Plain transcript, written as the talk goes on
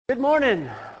Good morning.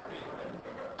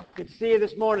 Good to see you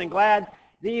this morning. Glad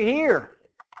that you're here.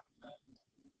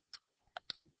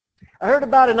 I heard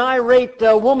about an irate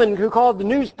woman who called the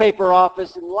newspaper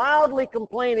office and loudly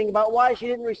complaining about why she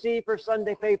didn't receive her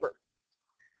Sunday paper.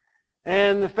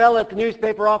 And the fellow at the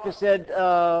newspaper office said,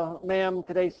 ma'am,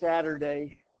 today's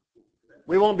Saturday.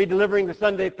 We won't be delivering the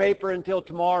Sunday paper until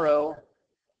tomorrow.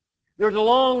 There was a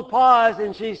long pause,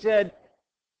 and she said,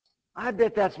 I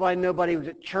bet that's why nobody was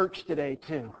at church today,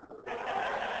 too.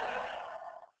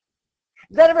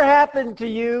 Has that ever happened to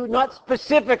you? Not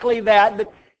specifically that,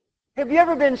 but have you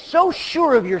ever been so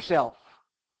sure of yourself?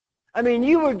 I mean,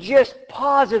 you were just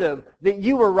positive that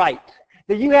you were right,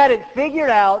 that you had it figured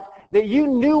out, that you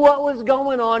knew what was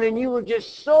going on, and you were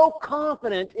just so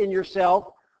confident in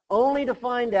yourself, only to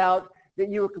find out that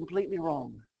you were completely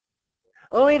wrong.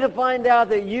 Only to find out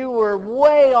that you were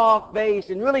way off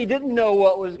base and really didn't know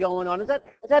what was going on. Has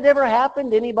that ever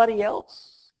happened to anybody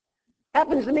else?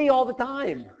 Happens to me all the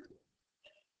time.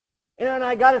 And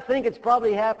I got to think it's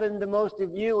probably happened to most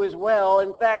of you as well.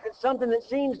 In fact, it's something that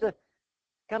seems to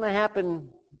kind of happen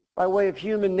by way of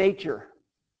human nature.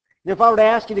 And if I were to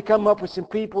ask you to come up with some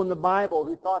people in the Bible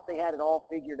who thought they had it all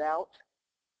figured out,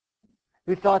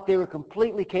 who thought they were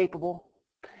completely capable,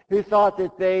 who thought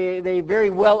that they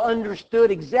very well understood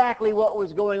exactly what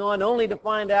was going on, only to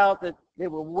find out that they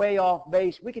were way off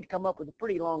base, we could come up with a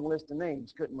pretty long list of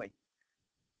names, couldn't we?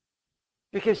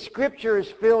 Because Scripture is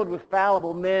filled with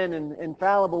fallible men and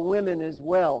fallible women as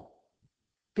well.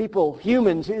 People,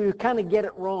 humans, who kind of get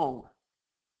it wrong.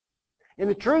 And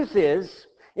the truth is,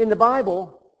 in the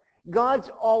Bible, God's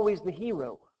always the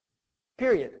hero.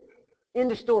 Period.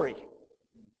 End of story.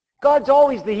 God's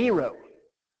always the hero.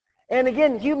 And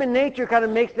again, human nature kind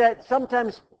of makes that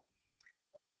sometimes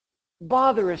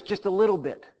bother us just a little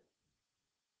bit.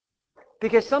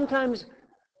 Because sometimes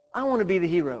I want to be the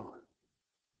hero.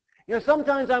 You know,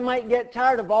 sometimes I might get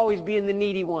tired of always being the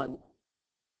needy one.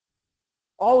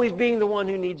 Always being the one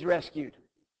who needs rescued.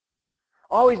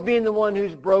 Always being the one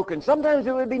who's broken. Sometimes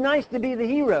it would be nice to be the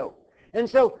hero. And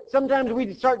so sometimes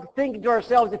we start thinking to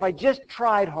ourselves, if I just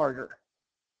tried harder,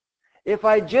 if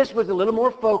I just was a little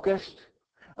more focused,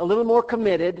 a little more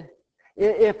committed,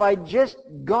 if I just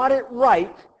got it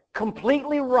right,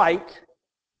 completely right,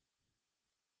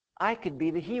 I could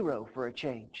be the hero for a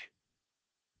change.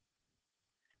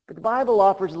 But the Bible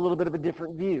offers a little bit of a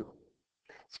different view.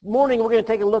 This morning we're going to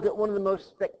take a look at one of the most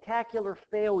spectacular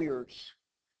failures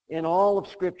in all of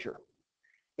Scripture.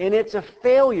 And it's a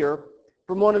failure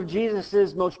from one of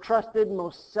Jesus' most trusted,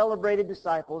 most celebrated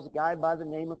disciples, a guy by the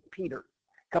name of Peter.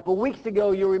 A couple of weeks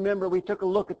ago, you'll remember, we took a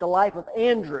look at the life of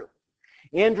Andrew.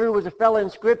 Andrew was a fellow in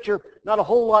Scripture, not a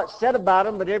whole lot said about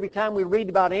him, but every time we read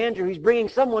about Andrew, he's bringing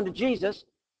someone to Jesus.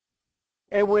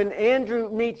 And when Andrew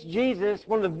meets Jesus,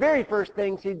 one of the very first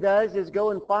things he does is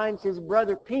go and finds his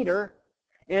brother Peter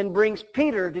and brings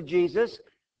Peter to Jesus.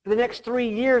 For the next 3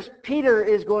 years, Peter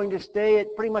is going to stay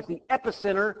at pretty much the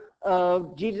epicenter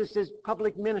of Jesus'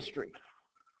 public ministry.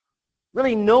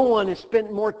 Really, no one has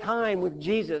spent more time with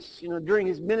Jesus, during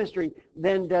his ministry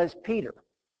than does Peter.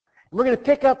 And we're going to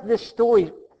pick up this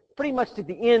story pretty much to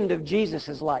the end of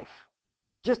Jesus' life.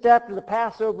 Just after the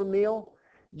Passover meal,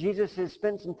 Jesus has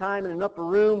spent some time in an upper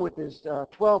room with his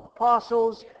 12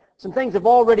 apostles. Some things have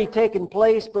already taken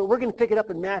place, but we're going to pick it up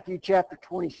in Matthew chapter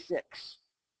 26.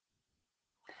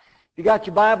 If you got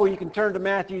your Bible, you can turn to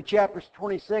Matthew chapter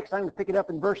 26. I'm going to pick it up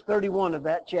in verse 31 of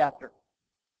that chapter.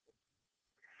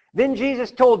 Then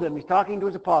Jesus told them, he's talking to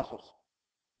his apostles,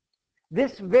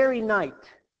 this very night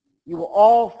you will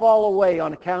all fall away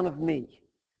on account of me.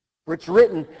 For it's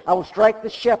written, I will strike the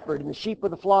shepherd, and the sheep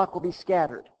of the flock will be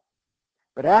scattered.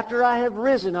 But after I have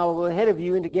risen, I will go ahead of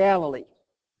you into Galilee.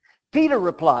 Peter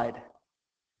replied,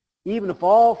 even if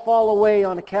all fall away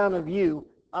on account of you,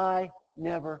 I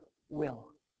never will.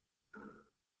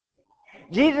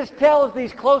 Jesus tells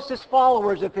these closest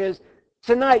followers of his,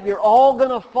 tonight you're all going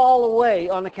to fall away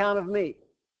on account of me.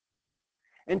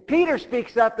 And Peter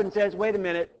speaks up and says, wait a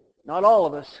minute, not all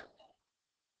of us.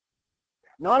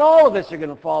 Not all of us are going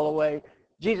to fall away.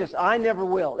 Jesus, I never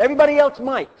will. Everybody else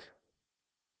might,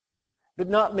 but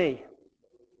not me.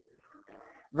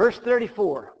 Verse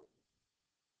 34.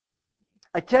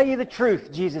 I tell you the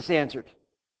truth, Jesus answered.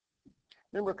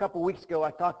 Remember a couple weeks ago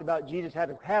I talked about Jesus had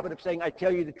a habit of saying, I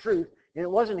tell you the truth, and it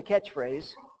wasn't a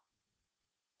catchphrase.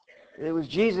 It was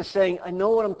Jesus saying, I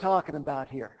know what I'm talking about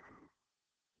here.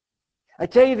 I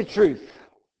tell you the truth.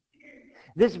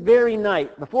 This very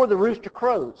night, before the rooster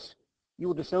crows, you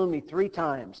will disown me 3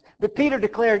 times. But Peter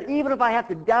declared, even if I have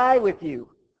to die with you,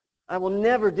 I will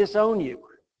never disown you.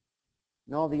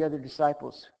 And all the other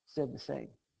disciples said the same.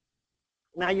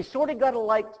 Now, you sort of got to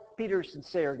like Peter's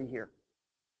sincerity here.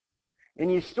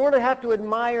 And you sort of have to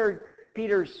admire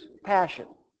Peter's passion.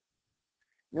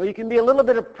 You know, you can be a little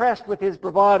bit impressed with his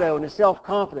bravado and his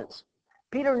self-confidence.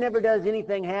 Peter never does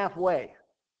anything halfway.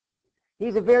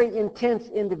 He's a very intense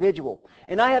individual.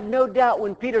 And I have no doubt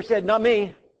when Peter said, "Not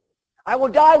me, I will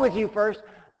die with you first,"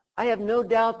 I have no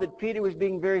doubt that Peter was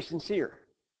being very sincere.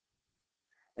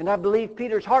 And I believe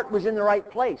Peter's heart was in the right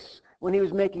place when he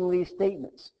was making these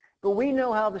statements. But we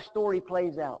know how the story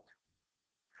plays out.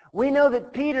 We know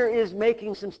that Peter is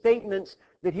making some statements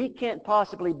that he can't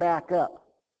possibly back up.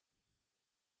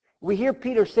 We hear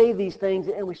Peter say these things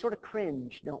and we sort of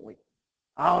cringe, don't we?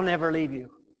 "I'll never leave you.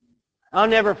 I'll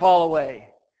never fall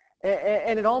away."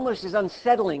 And it almost is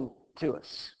unsettling to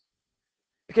us.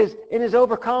 Because in his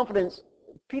overconfidence,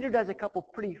 Peter does a couple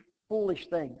pretty foolish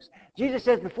things. Jesus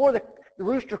says, before the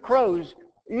rooster crows,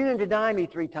 you're going to deny me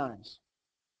 3 times.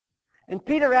 And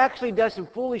Peter actually does some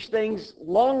foolish things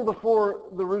long before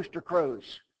the rooster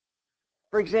crows.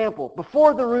 For example,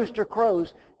 before the rooster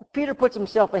crows, Peter puts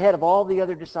himself ahead of all the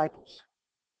other disciples.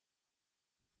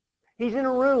 He's in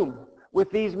a room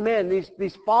with these men,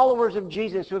 these followers of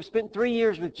Jesus who have spent 3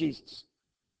 years with Jesus.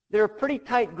 They're a pretty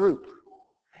tight group.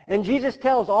 And Jesus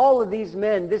tells all of these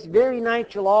men, "This very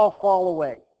night you'll all fall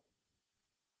away."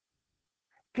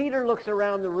 Peter looks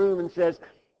around the room and says,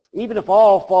 "Even if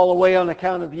all fall away on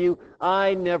account of you,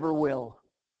 I never will."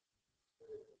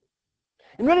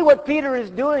 And really what Peter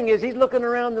is doing is he's looking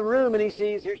around the room and he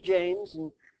sees, here's James,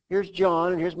 and here's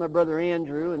John, and here's my brother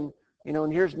Andrew,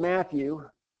 and here's Matthew.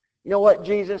 You know what,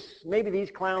 Jesus? Maybe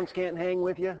these clowns can't hang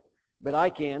with you, but I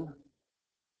can.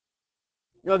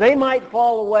 They might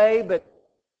fall away, but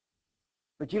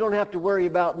you don't have to worry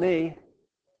about me.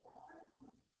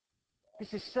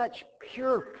 This is such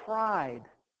pure pride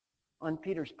on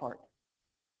Peter's part.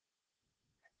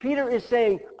 Peter is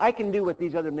saying, I can do what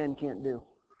these other men can't do.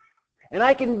 And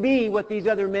I can be what these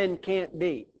other men can't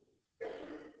be.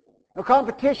 A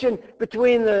competition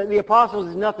between the apostles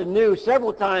is nothing new.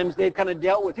 Several times they've kind of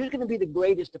dealt with who's going to be the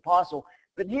greatest apostle.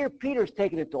 But here Peter's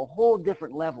taking it to a whole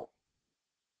different level.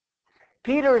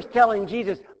 Peter is telling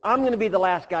Jesus, I'm going to be the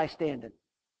last guy standing.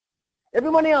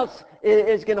 Everyone else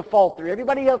is going to falter.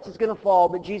 Everybody else is going to fall.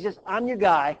 But Jesus, I'm your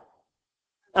guy.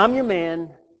 I'm your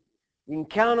man. You can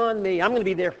count on me. I'm going to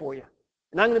be there for you.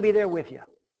 And I'm going to be there with you.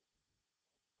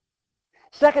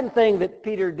 Second thing that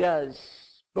Peter does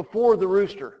before the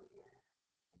rooster,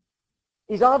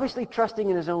 he's obviously trusting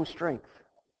in his own strength.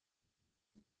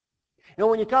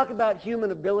 When you talk about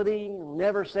human ability,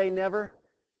 never say never,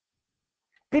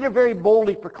 Peter very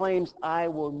boldly proclaims, I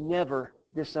will never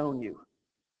disown you.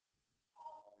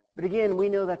 But again, we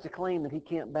know that's a claim that he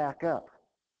can't back up.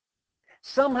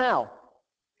 Somehow,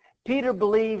 Peter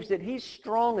believes that he's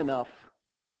strong enough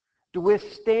to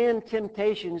withstand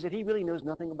temptations that he really knows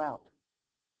nothing about.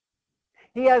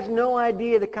 He has no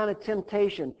idea the kind of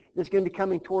temptation that's going to be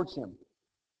coming towards him.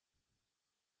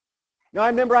 I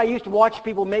remember I used to watch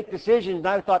people make decisions, and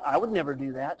I thought, I would never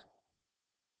do that.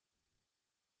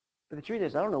 But the truth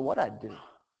is, I don't know what I'd do,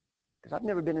 because I've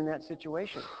never been in that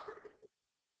situation.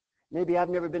 Maybe I've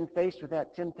never been faced with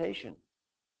that temptation.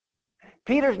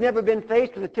 Peter's never been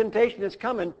faced with a temptation that's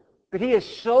coming, but he is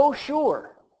so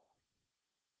sure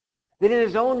that in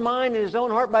his own mind, in his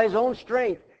own heart, by his own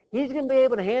strength, he's going to be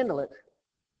able to handle it.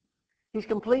 He's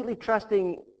completely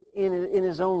trusting in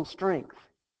his own strength.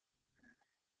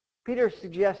 Peter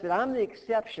suggests that I'm the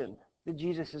exception to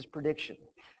Jesus' prediction.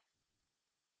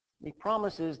 He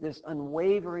promises this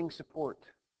unwavering support.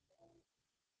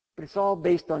 But it's all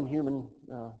based on human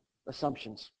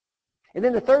assumptions. And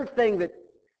then the third thing that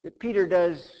Peter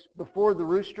does before the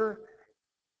rooster,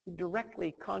 he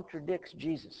directly contradicts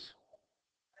Jesus.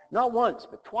 Not once,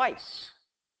 but twice.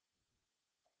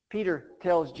 Peter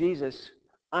tells Jesus,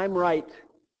 I'm right,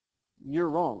 you're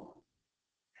wrong.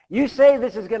 You say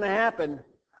this is going to happen.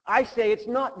 I say it's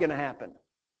not going to happen.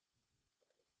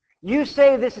 You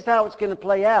say this is how it's going to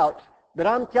play out, but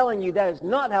I'm telling you that is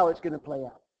not how it's going to play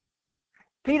out.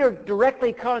 Peter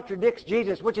directly contradicts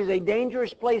Jesus, which is a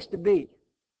dangerous place to be.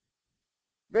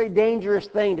 Very dangerous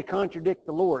thing to contradict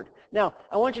the Lord. Now,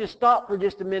 I want you to stop for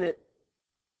just a minute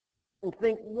and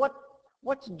think,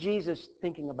 what's Jesus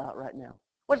thinking about right now?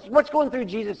 What's going through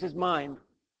Jesus' mind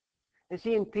as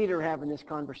he and Peter are having this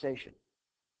conversation?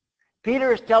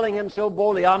 Peter is telling him so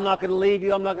boldly, I'm not going to leave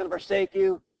you, I'm not going to forsake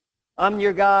you, I'm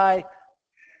your guy.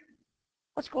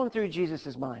 What's going through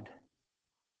Jesus' mind?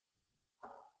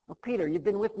 Well, Peter, you've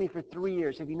been with me for 3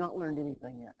 years. Have you not learned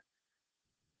anything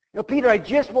yet? Peter, I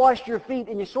just washed your feet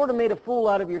and you sort of made a fool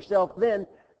out of yourself then.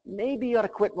 Maybe you ought to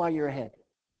quit while you're ahead.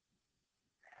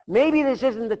 Maybe this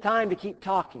isn't the time to keep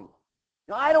talking.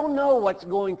 Now, I don't know what's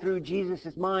going through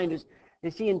Jesus' mind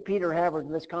as he and Peter have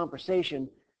this conversation,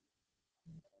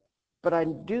 but I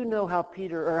do know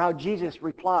how Jesus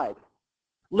replied.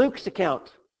 Luke's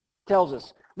account tells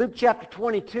us. Luke chapter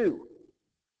 22.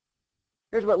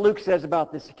 Here's what Luke says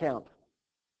about this account.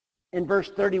 In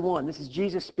verse 31, this is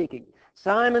Jesus speaking.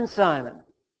 Simon, Simon,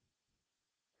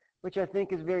 which I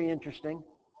think is very interesting.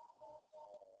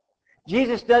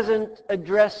 Jesus doesn't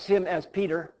address him as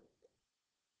Peter.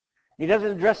 He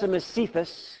doesn't address him as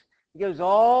Cephas. He goes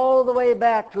all the way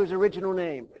back to his original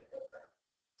name.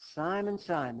 Simon,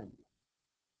 Simon.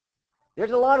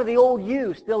 There's a lot of the old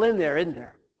you still in there, isn't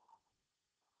there?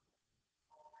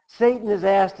 Satan is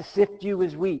asked to sift you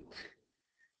as wheat.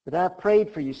 But I've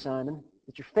prayed for you, Simon,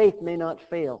 that your faith may not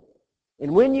fail.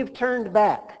 And when you've turned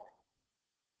back,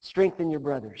 strengthen your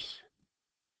brothers.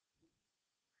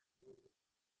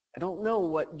 I don't know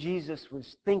what Jesus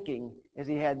was thinking as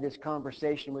he had this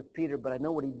conversation with Peter, but I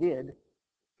know what he did.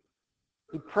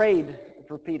 He prayed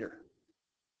for Peter.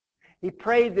 He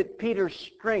prayed that Peter's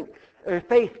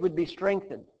faith would be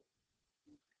strengthened.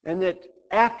 And that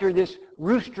after this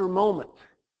rooster moment,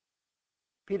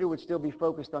 Peter would still be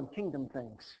focused on kingdom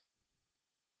things.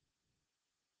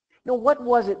 Now, what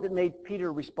was it that made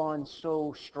Peter respond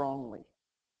so strongly?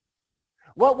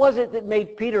 What was it that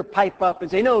made Peter pipe up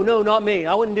and say, no, not me.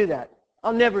 I wouldn't do that.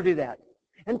 I'll never do that.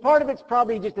 And part of it's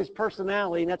probably just his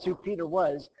personality, and that's who Peter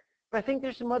was. But I think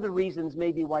there's some other reasons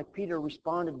maybe why Peter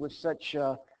responded with such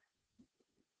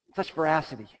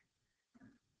veracity.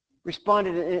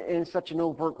 Responded in such an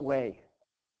overt way.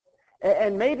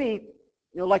 And maybe,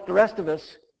 like the rest of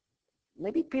us,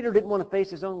 maybe Peter didn't want to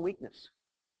face his own weakness.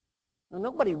 Well,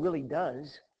 nobody really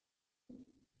does.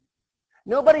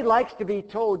 Nobody likes to be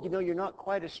told, you're not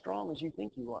quite as strong as you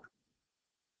think you are.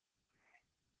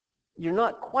 You're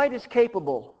not quite as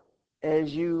capable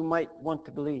as you might want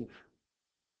to believe.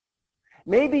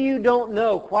 Maybe you don't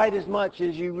know quite as much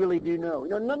as you really do know.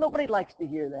 Nobody likes to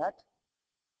hear that.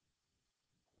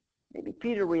 Maybe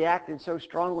Peter reacted so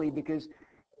strongly because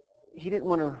he didn't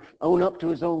want to own up to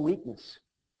his own weakness.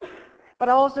 But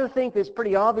I also think it's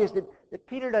pretty obvious that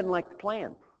Peter doesn't like the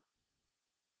plan.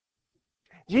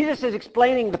 Jesus is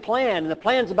explaining the plan, and the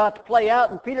plan's about to play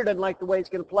out, and Peter doesn't like the way it's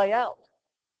going to play out.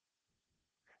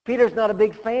 Peter's not a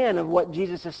big fan of what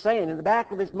Jesus is saying. In the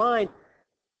back of his mind,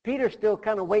 Peter's still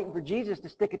kind of waiting for Jesus to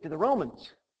stick it to the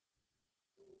Romans.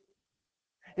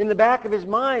 In the back of his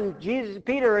mind,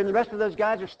 Peter and the rest of those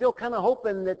guys are still kind of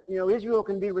hoping that Israel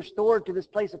can be restored to this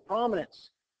place of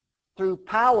prominence through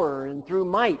power and through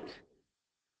might.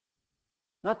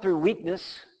 Not through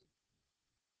weakness,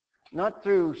 not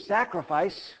through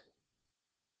sacrifice.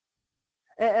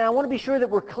 And I want to be sure that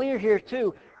we're clear here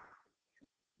too.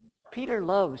 Peter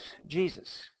loves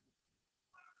Jesus.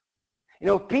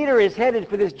 Peter is headed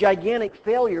for this gigantic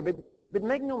failure, but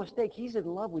make no mistake, he's in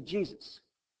love with Jesus.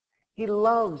 He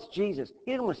loves Jesus.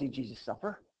 He didn't want to see Jesus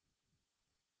suffer.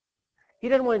 He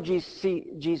didn't want to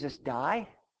see Jesus die.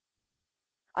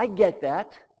 I get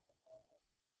that.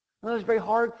 Well, it was very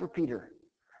hard for Peter.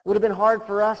 It would have been hard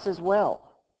for us as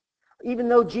well. Even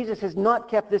though Jesus has not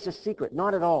kept this a secret,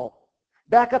 not at all.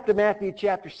 Back up to Matthew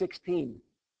chapter 16.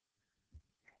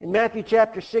 In Matthew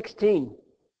chapter 16,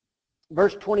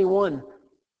 verse 21,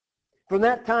 from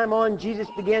that time on, Jesus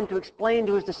began to explain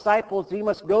to his disciples that he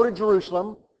must go to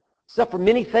Jerusalem, suffer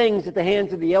many things at the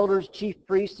hands of the elders, chief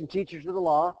priests, and teachers of the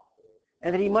law,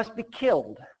 and that he must be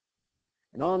killed,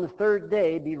 and on the third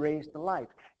day be raised to life.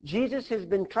 Jesus has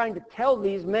been trying to tell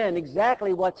these men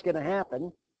exactly what's going to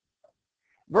happen.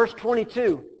 Verse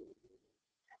 22,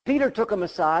 Peter took him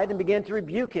aside and began to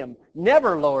rebuke him.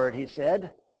 Never, Lord, he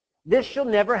said, this shall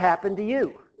never happen to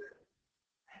you.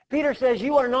 Peter says,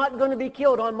 you are not going to be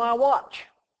killed on my watch.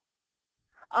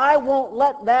 I won't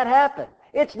let that happen.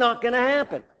 It's not going to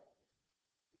happen.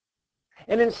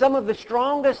 And in some of the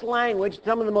strongest language,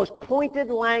 some of the most pointed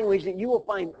language that you will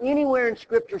find anywhere in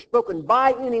Scripture spoken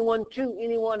by anyone to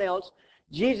anyone else,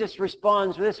 Jesus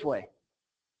responds this way.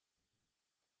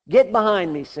 Get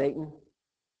behind me, Satan.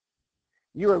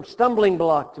 You're a stumbling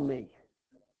block to me.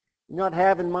 You not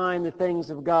have in mind the things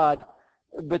of God,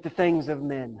 but the things of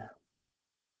men.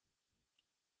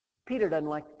 Peter doesn't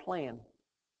like the plan.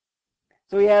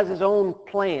 So he has his own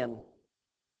plan.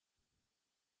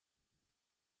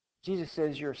 Jesus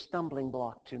says, you're a stumbling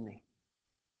block to me.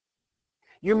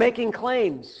 You're making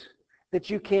claims that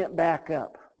you can't back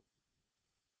up.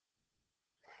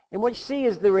 And what you see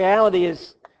is the reality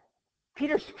is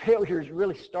Peter's failures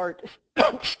really start,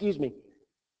 excuse me,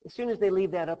 as soon as they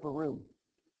leave that upper room.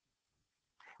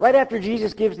 Right after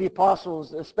Jesus gives the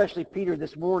apostles, especially Peter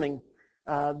this warning,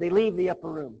 they leave the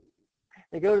upper room.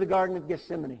 They go to the Garden of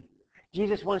Gethsemane.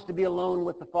 Jesus wants to be alone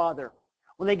with the Father.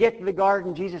 When they get to the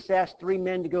garden, Jesus asks three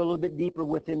men to go a little bit deeper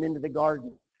with him into the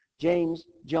garden. James,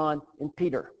 John, and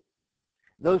Peter.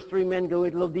 Those three men go a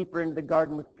little deeper into the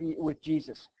garden with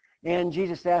Jesus. And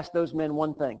Jesus asked those men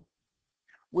one thing.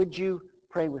 Would you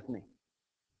pray with me?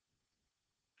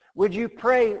 Would you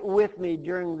pray with me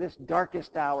during this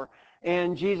darkest hour?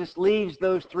 And Jesus leaves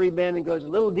those three men and goes a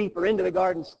little deeper into the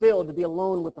garden still to be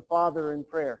alone with the Father in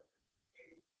prayer.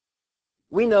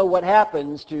 We know what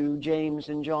happens to James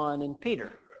and John and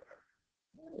Peter.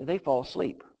 They fall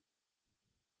asleep.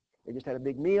 They just had a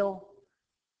big meal.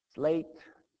 It's late.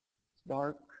 It's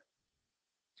dark.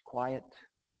 It's quiet.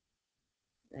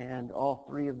 And all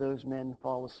three of those men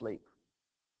fall asleep.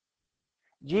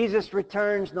 Jesus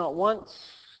returns not once,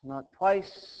 not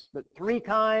twice, but three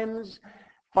times,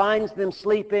 finds them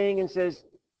sleeping and says,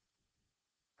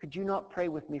 could you not pray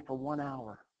with me for 1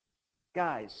 hour?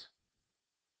 Guys,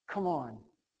 come on.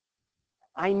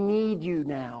 I need you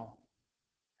now.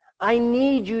 I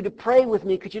need you to pray with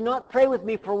me. Could you not pray with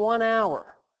me for 1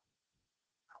 hour?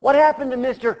 What happened to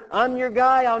Mr. I'm your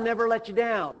guy, I'll never let you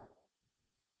down?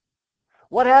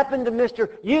 What happened to Mr.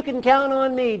 You can count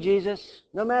on me, Jesus,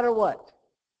 no matter what?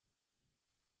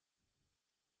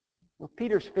 Well,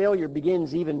 Peter's failure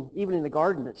begins even in the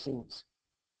garden, it seems.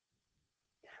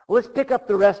 Well, let's pick up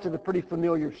the rest of the pretty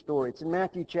familiar story. It's in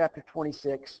Matthew chapter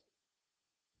 26.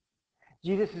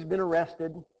 Jesus has been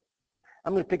arrested.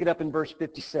 I'm going to pick it up in verse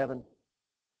 57.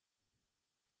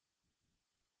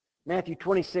 Matthew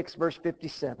 26, verse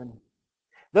 57.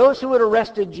 Those who had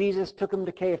arrested Jesus took him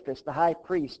to Caiaphas, the high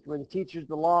priest, where the teachers of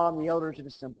the law and the elders had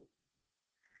assembled.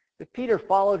 But Peter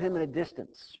followed him at a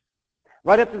distance,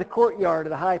 right up to the courtyard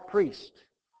of the high priest.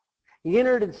 He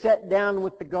entered and sat down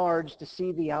with the guards to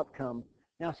see the outcome.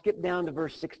 Now skip down to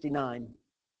verse 69.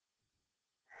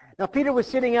 Now Peter was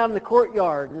sitting out in the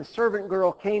courtyard, and a servant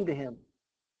girl came to him.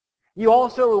 You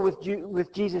also were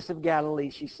with Jesus of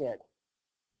Galilee, she said.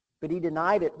 But he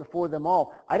denied it before them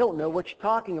all. I don't know what you're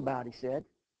talking about, he said.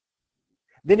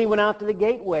 Then he went out to the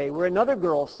gateway, where another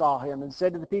girl saw him and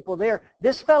said to the people there,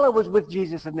 this fellow was with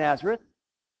Jesus of Nazareth.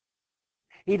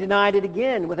 He denied it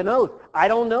again with an oath. I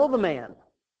don't know the man.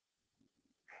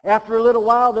 After a little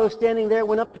while, those standing there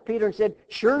went up to Peter and said,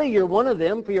 surely you're one of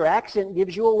them, for your accent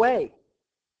gives you away.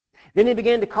 Then he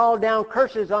began to call down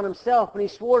curses on himself, and he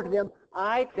swore to them,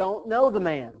 I don't know the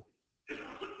man.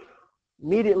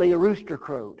 Immediately a rooster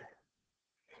crowed.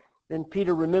 Then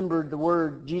Peter remembered the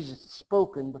word Jesus had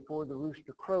spoken, before the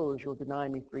rooster crows, you'll deny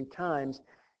me 3 times.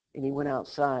 And he went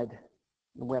outside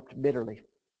and wept bitterly.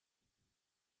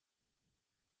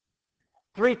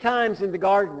 3 times in the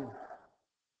garden,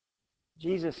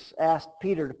 Jesus asked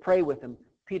Peter to pray with him.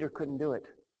 Peter couldn't do it.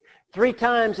 3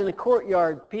 times in the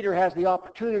courtyard, Peter has the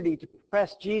opportunity to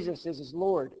profess Jesus as his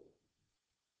Lord.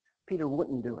 Peter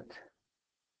wouldn't do it.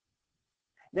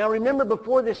 Now remember,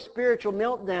 before this spiritual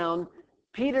meltdown,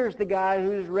 Peter's the guy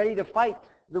who's ready to fight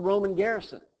the Roman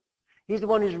garrison. He's the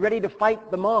one who's ready to fight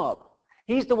the mob.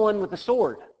 He's the one with the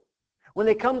sword. When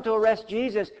they come to arrest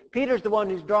Jesus, Peter's the one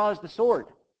who draws the sword,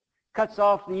 cuts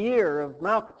off the ear of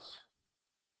Malchus.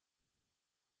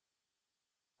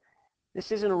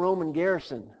 This isn't a Roman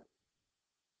garrison.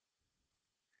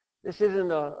 This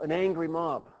isn't an angry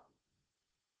mob.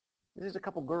 This is a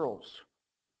couple girls.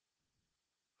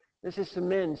 This is some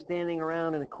men standing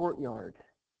around in a courtyard.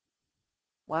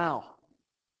 Wow.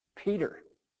 Peter,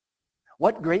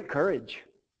 what great courage.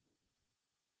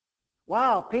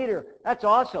 Wow, Peter, that's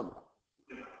awesome.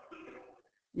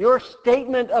 Your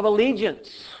statement of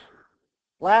allegiance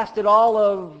lasted all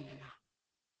of a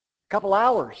couple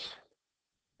hours.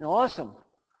 Awesome.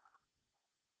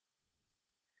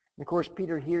 And of course,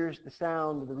 Peter hears the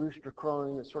sound of the rooster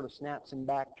crowing that sort of snaps him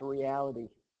back to reality.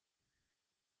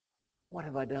 What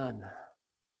have I done?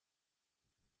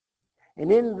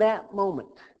 And in that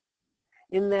moment,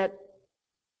 in that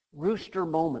rooster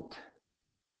moment,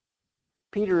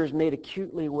 Peter is made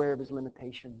acutely aware of his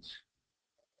limitations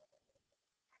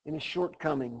and his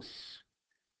shortcomings.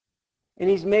 And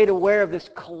he's made aware of this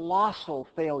colossal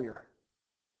failure.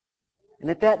 And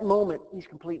at that moment, he's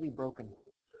completely broken.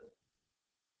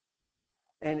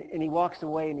 And he walks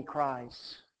away and he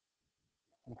cries.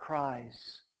 And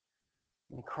cries.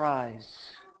 And cries.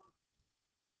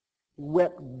 He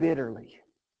wept bitterly.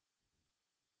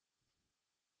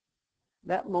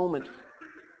 That moment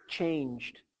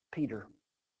changed Peter.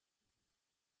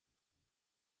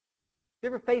 Have you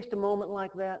ever faced a moment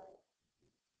like that?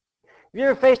 Have you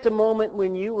ever faced a moment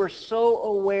when you were so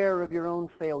aware of your own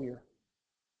failure?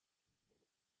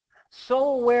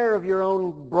 So aware of your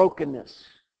own brokenness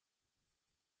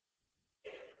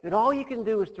that all you can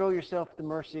do is throw yourself at the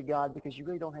mercy of God because you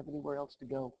really don't have anywhere else to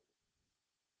go.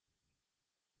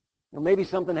 Maybe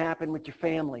something happened with your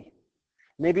family.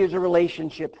 Maybe it's a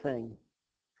relationship thing.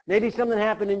 Maybe something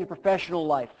happened in your professional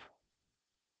life.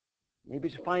 Maybe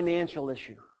it's a financial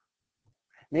issue.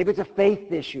 Maybe it's a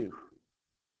faith issue.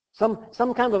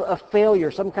 Some kind of a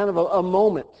failure, some kind of a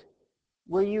moment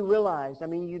where you realized,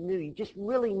 you just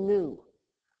really knew,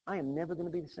 I am never going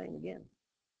to be the same again.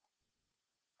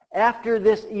 After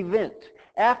this event,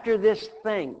 after this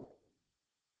thing,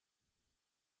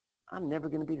 I'm never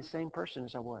going to be the same person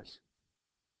as I was.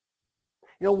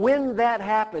 When that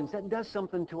happens, that does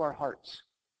something to our hearts.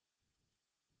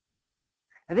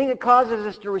 I think it causes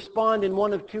us to respond in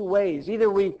one of two ways. Either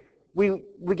we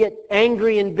get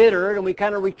angry and bitter and we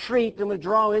kind of retreat and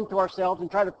withdraw into ourselves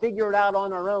and try to figure it out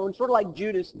on our own, sort of like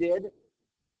Judas did.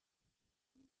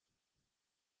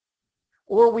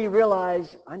 Or we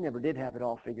realize, I never did have it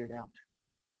all figured out.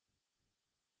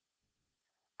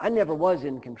 I never was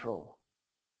in control.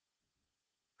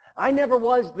 I never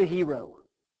was the hero.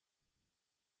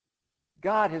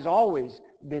 God has always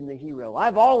been the hero.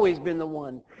 I've always been the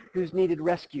one who's needed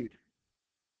rescued.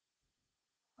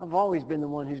 I've always been the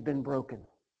one who's been broken.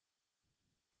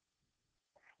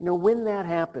 When that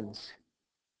happens,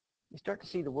 you start to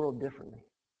see the world differently.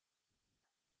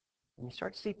 And you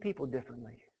start to see people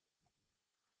differently.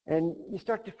 And you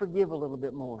start to forgive a little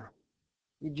bit more.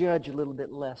 You judge a little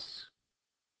bit less.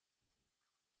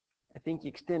 I think you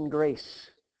extend grace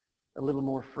a little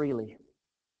more freely.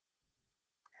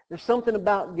 There's something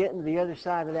about getting to the other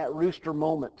side of that rooster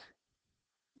moment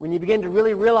when you begin to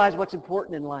really realize what's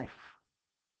important in life.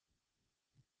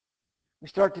 We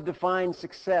start to define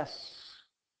success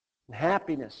and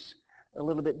happiness a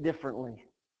little bit differently.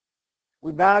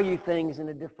 We value things in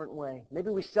a different way. Maybe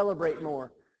we celebrate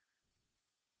more.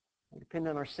 We depend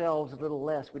on ourselves a little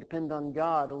less. We depend on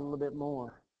God a little bit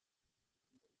more.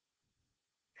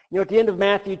 At the end of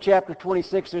Matthew chapter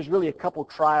 26, there's really a couple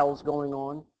trials going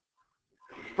on.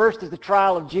 First is the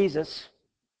trial of Jesus.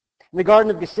 In the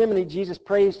Garden of Gethsemane, Jesus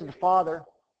prays to the Father,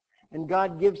 and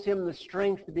God gives him the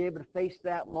strength to be able to face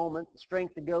that moment, the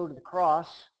strength to go to the cross.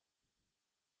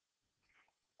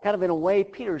 Kind of in a way,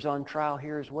 Peter's on trial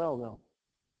here as well,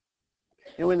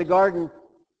 though. In the garden,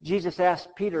 Jesus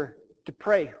asked Peter to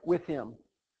pray with him.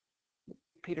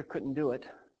 Peter couldn't do it.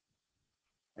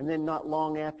 And then not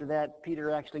long after that, Peter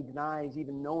actually denies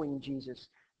even knowing Jesus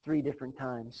 3 different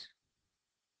times.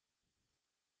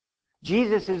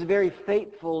 Jesus is very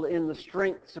faithful in the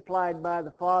strength supplied by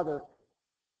the Father.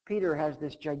 Peter has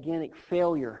this gigantic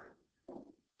failure,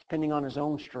 depending on his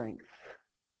own strength.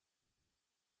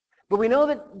 But we know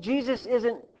that Jesus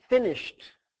isn't finished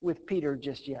with Peter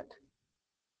just yet.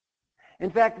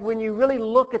 In fact, when you really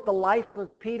look at the life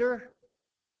of Peter,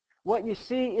 what you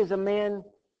see is a man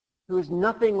who is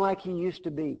nothing like he used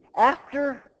to be.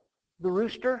 After the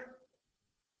rooster,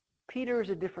 Peter is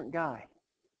a different guy.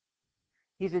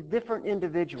 He's a different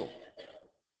individual.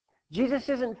 Jesus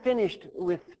isn't finished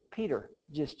with Peter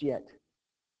just yet.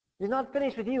 He's not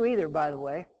finished with you either, by the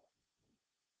way.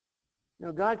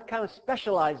 God kind of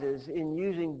specializes in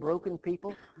using broken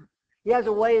people. He has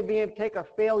a way of being able to take our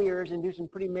failures and do some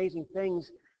pretty amazing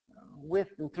things with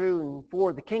and through and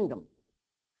for the kingdom.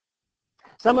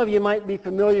 Some of you might be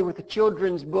familiar with the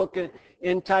children's book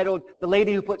entitled The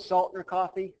Lady Who Put Salt in Her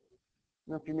Coffee.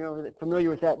 I don't know if you're familiar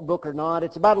with that book or not.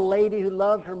 It's about a lady who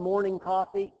loved her morning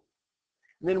coffee.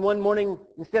 And then one morning,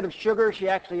 instead of sugar, she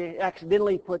actually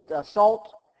accidentally put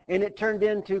salt, and it turned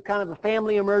into kind of a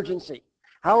family emergency.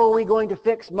 How are we going to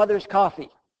fix Mother's coffee?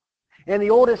 And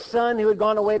the oldest son, who had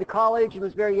gone away to college and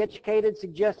was very educated,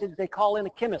 suggested they call in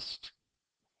a chemist.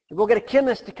 We'll get a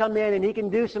chemist to come in, and he can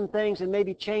do some things and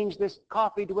maybe change this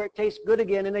coffee to where it tastes good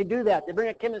again. And they do that. They bring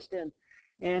a chemist in,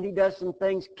 and he does some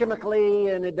things chemically,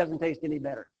 and it doesn't taste any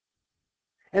better.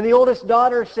 And the oldest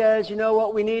daughter says,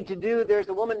 what we need to do? There's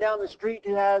a woman down the street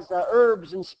who has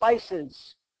herbs and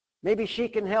spices. Maybe she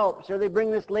can help. So they bring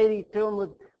this lady to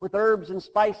them with herbs and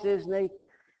spices, and they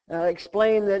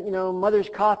explain that, Mother's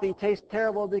coffee tastes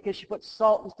terrible because she put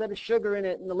salt instead of sugar in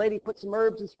it. And the lady put some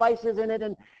herbs and spices in it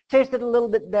and tasted a little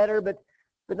bit better, but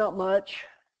not much.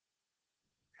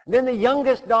 And then the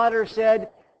youngest daughter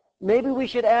said, maybe we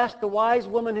should ask the wise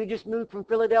woman who just moved from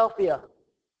Philadelphia.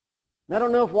 And I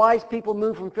don't know if wise people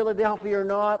move from Philadelphia or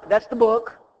not, but that's the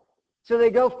book. So they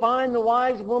go find the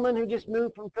wise woman who just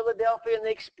moved from Philadelphia, and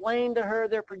they explain to her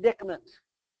their predicament.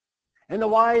 And the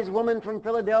wise woman from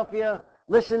Philadelphia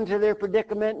listened to their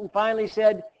predicament and finally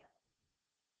said,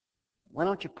 why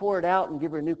don't you pour it out and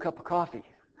give her a new cup of coffee?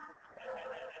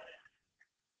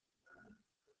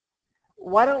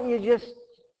 Why don't you just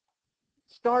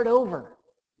start over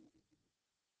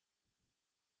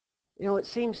It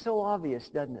seems so obvious,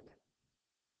 doesn't it?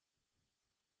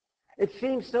 It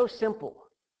seems so simple.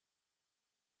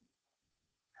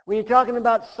 When you're talking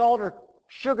about salt or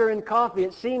sugar in coffee,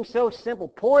 it seems so simple.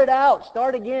 Pour it out.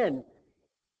 Start again.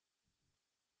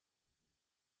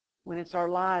 When it's our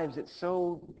lives, it's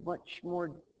so much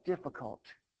more difficult.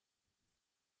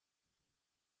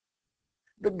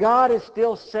 But God is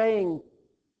still saying,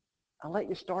 I'll let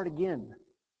you start again.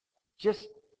 Just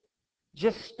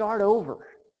start over.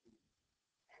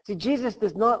 See, Jesus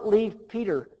does not leave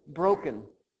Peter broken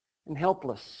and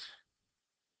helpless.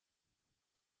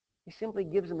 He simply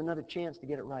gives him another chance to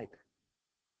get it right.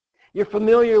 You're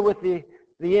familiar with the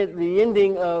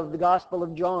ending of the Gospel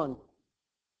of John.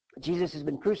 Jesus has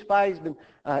been crucified. He's been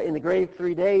in the grave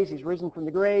 3 days. He's risen from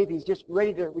the grave. He's just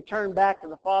ready to return back to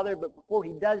the Father. But before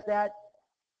he does that,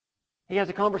 he has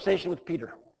a conversation with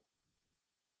Peter.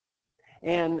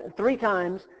 And 3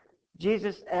 times,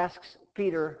 Jesus asks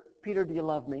Peter, Peter, do you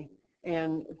love me?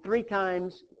 And 3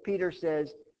 times, Peter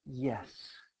says, yes.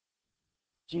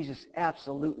 Jesus,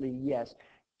 absolutely yes.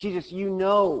 Jesus, you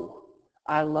know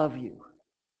I love you.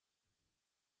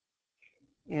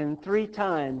 And 3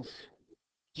 times,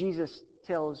 Jesus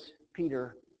tells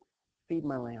Peter, feed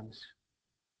my lambs.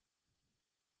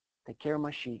 Take care of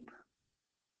my sheep.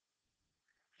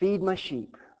 Feed my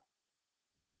sheep.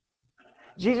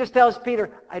 Jesus tells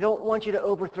Peter, I don't want you to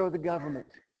overthrow the government.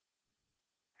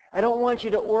 I don't want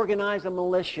you to organize a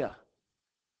militia.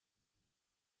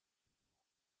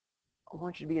 I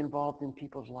want you to be involved in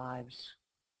people's lives.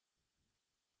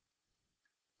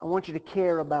 I want you to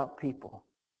care about people.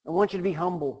 I want you to be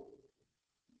humble.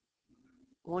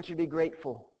 I want you to be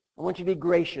grateful. I want you to be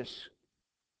gracious.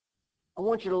 I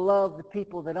want you to love the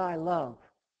people that I love.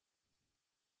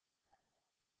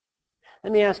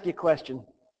 Let me ask you a question.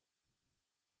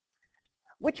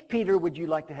 Which Peter would you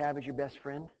like to have as your best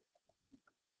friend?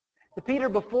 The Peter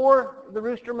before the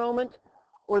rooster moment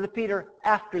or the Peter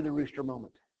after the rooster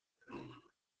moment?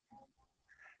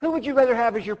 Who would you rather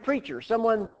have as your preacher?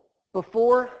 Someone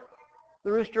before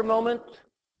the rooster moment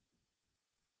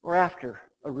or after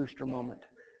a rooster moment?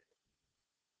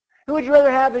 Who would you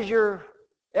rather have as your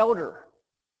elder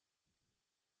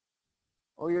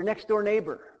or your next door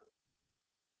neighbor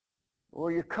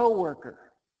or your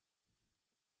coworker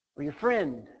or your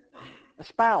friend, a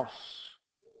spouse?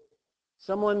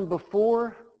 Someone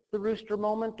before the rooster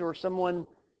moment or someone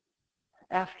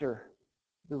after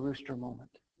the rooster moment?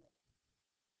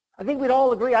 I think we'd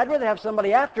all agree I'd rather have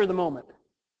somebody after the moment.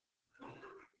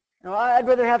 I'd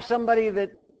rather have somebody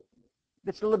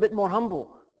that's a little bit more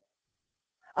humble.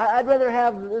 I'd rather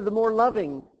have the more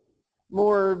loving,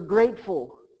 more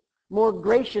grateful, more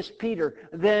gracious Peter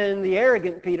than the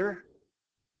arrogant Peter.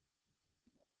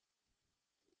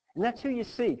 And that's who you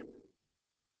see.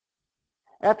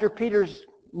 After Peter's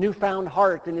newfound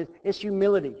heart and his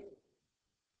humility,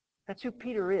 that's who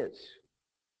Peter is.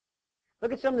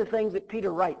 Look at some of the things that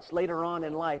Peter writes later on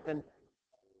in life, and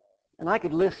I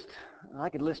could list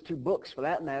 2 books for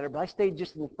that matter, but I stayed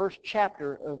just in the first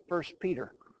chapter of 1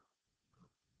 Peter.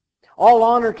 All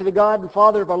honor to the God and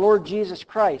Father of our Lord Jesus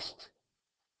Christ,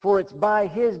 for it's by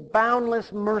His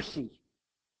boundless mercy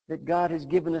that God has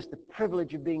given us the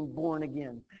privilege of being born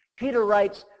again. Peter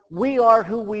writes, we are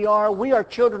who we are. We are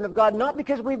children of God, not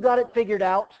because we've got it figured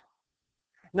out,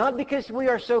 not because we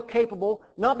are so capable,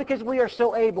 not because we are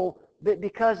so able, but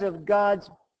because of God's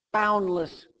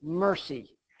boundless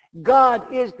mercy.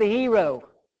 God is the hero.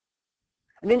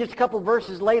 And then just a couple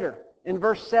verses later, in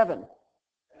verse 7,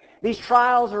 these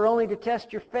trials are only to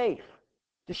test your faith,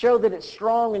 to show that it's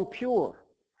strong and pure.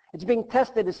 It's being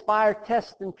tested as fire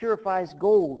tests and purifies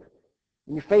gold.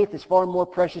 And your faith is far more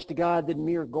precious to God than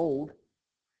mere gold.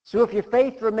 So if your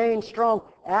faith remains strong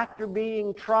after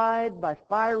being tried by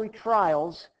fiery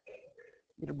trials,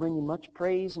 it'll bring you much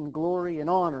praise and glory and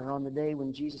honor on the day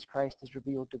when Jesus Christ is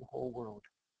revealed to the whole world.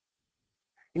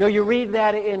 You read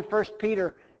that in 1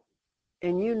 Peter,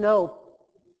 and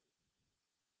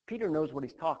Peter knows what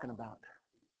he's talking about.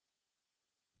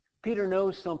 Peter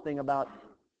knows something about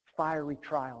fiery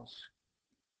trials.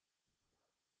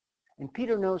 And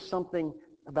Peter knows something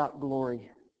about glory.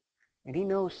 And he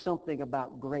knows something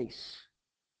about grace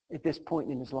at this point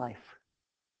in his life.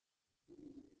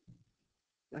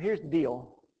 Now here's the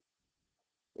deal.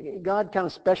 God kind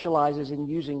of specializes in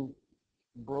using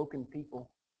broken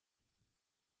people.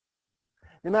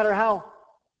 No matter how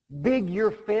big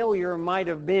your failure might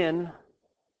have been,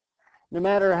 no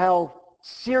matter how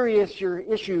serious your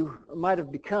issue might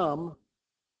have become,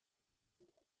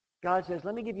 God says,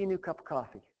 let me give you a new cup of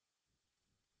coffee.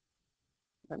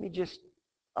 Let me just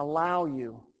allow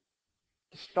you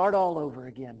to start all over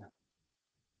again.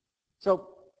 So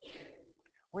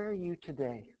Where are you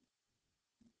today?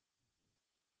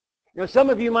 You know, some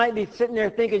of you might be sitting there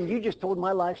thinking, you just told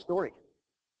my life story.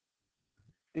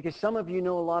 Because some of you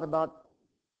know a lot about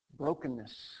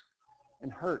brokenness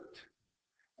and hurt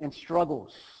and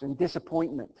struggles and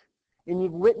disappointment. And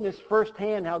you've witnessed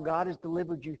firsthand how God has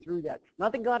delivered you through that.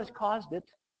 Not that God has caused it.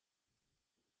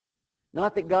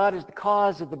 Not that God is the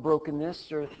cause of the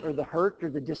brokenness or the hurt or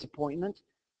the disappointment.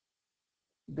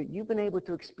 But you've been able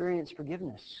to experience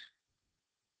forgiveness.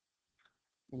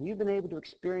 And you've been able to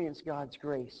experience God's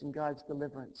grace and God's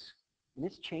deliverance. And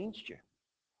it's changed you.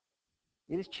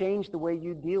 It has changed the way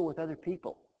you deal with other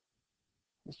people.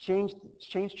 It's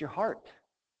changed your heart.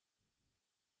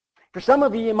 For some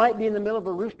of you, you might be in the middle of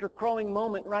a rooster crowing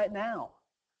moment right now.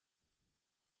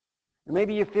 And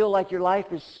maybe you feel like your life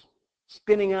is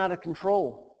spinning out of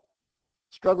control,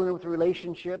 struggling with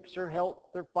relationships or health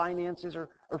or finances or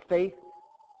faith.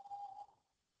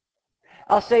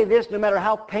 I'll say this, no matter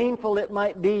how painful it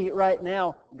might be right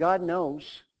now, God knows.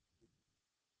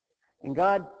 And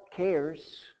God cares.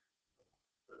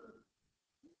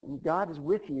 And God is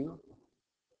with you.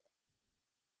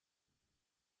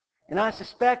 And I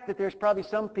suspect that there's probably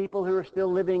some people who are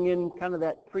still living in kind of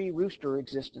that pre-rooster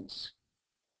existence.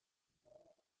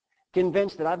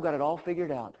 Convinced that I've got it all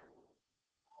figured out.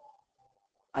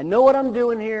 I know what I'm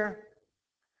doing here.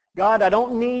 God, I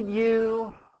don't need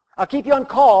you. I'll keep you on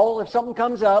call if something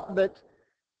comes up, but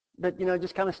you know,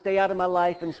 just kind of stay out of my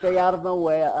life and stay out of my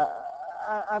way.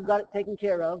 I've got it taken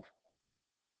care of.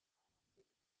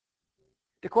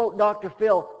 To quote Dr.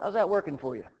 Phil, how's that working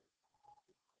for you?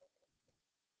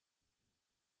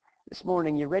 This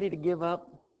morning, you ready to give up?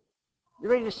 You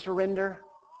ready to surrender?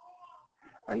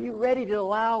 Are you ready to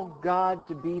allow God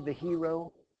to be the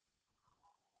hero?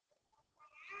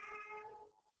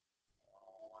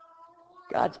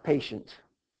 God's patient.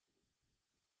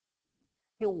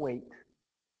 He'll wait.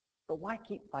 But why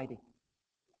keep fighting?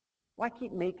 Why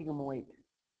keep making him wait?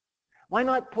 Why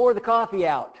not pour the coffee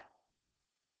out?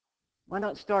 Why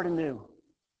not start anew?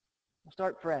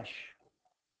 Start fresh.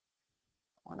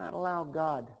 Why not allow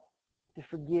God to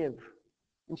forgive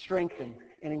and strengthen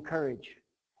and encourage?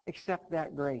 Accept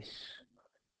that grace.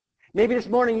 Maybe this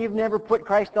morning you've never put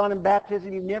Christ on in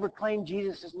baptism. You've never claimed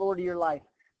Jesus as Lord of your life.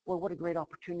 Well, what a great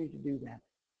opportunity to do that.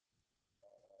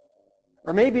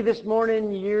 Or maybe this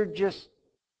morning you're just,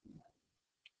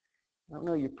 I don't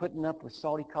know, you're putting up with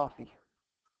salty coffee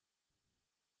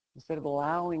instead of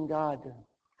allowing God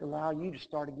to allow you to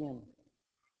start again.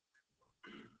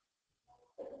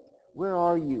 Where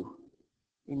are you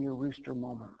in your rooster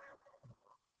moment?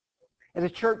 As a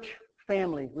church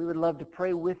family, we would love to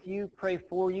pray with you, pray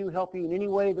for you, help you in any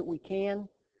way that we can.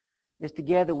 As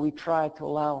together we try to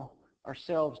allow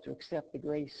ourselves to accept the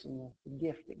grace and the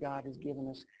gift that God has given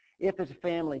us. If as a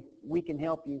family we can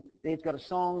help you, Dave's got a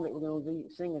song that we're going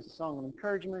to sing as a song of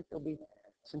encouragement. There'll be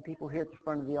some people here at the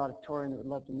front of the auditorium that would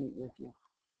love to meet with you.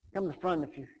 Come to the front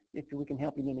if we can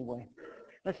help you in any way.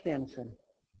 Let's stand and sing.